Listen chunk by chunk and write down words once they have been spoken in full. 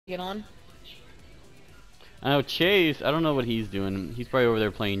get on? I know Chase, I don't know what he's doing. He's probably over there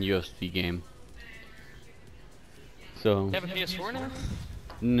playing UFC game. So. You have a PS4 now?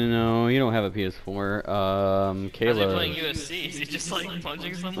 No, you don't have a PS4. How's he Kayla. playing UFC? Is he just like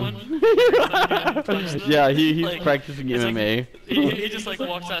punching someone? Yeah, he's like, practicing MMA. Like, he just like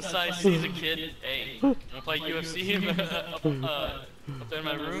walks outside, sees a kid. Hey, wanna play UFC up there in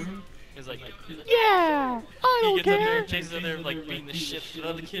my room? He's like, Yeah, I he don't gets up there, care. chases up there, like beating the shit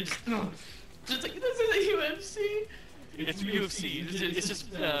out of the kids. Just like this is a UFC. It's UFC. It's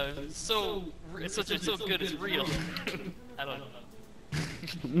just so it's so good. It's real. I don't know.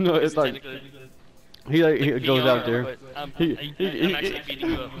 No, it's like he goes out there. I'm He actually beating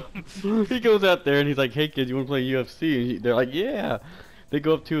you up. he goes out there and he's like, "Hey kids, you want to play UFC?" And they're like, "Yeah." They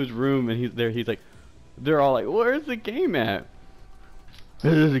go up to his room and he's there. He's like, they're all like, "Where's the game at?"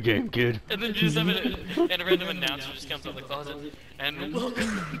 This is a game, kid. And then you just have a random announcer just comes out of the closet and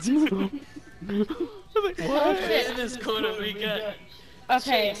welcome to. Like, what? In this corner we got.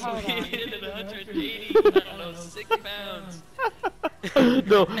 Okay, Chase hold on. weighed in 180, I don't know, 6 pounds.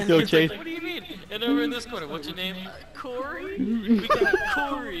 No, And no, he's Chase. like, what do you mean? And over in this corner, what's your name? Corey? We got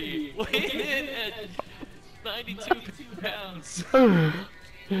Corey, weighed in at 92 pounds.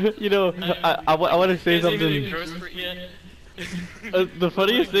 You know, I want to say something. The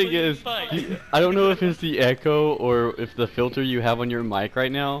funniest thing is, I don't know if it's the echo or if the filter you have on your mic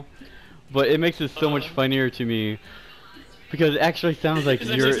right now, but it makes it so much funnier to me because it actually sounds like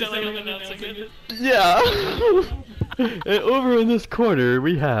you're. Yeah. And over in this corner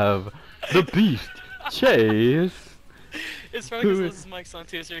we have the Beast, Chase. It's probably because this mic's on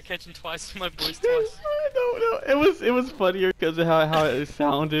too, so you're catching twice my voice twice. No, it was funnier because of how it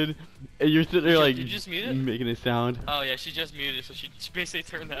sounded, and you're sitting there like Did you just mute it? making it sound. Oh yeah, she just muted, so she basically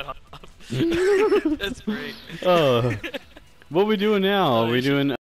turned that off. That's great. What we doing now? Oh, we doing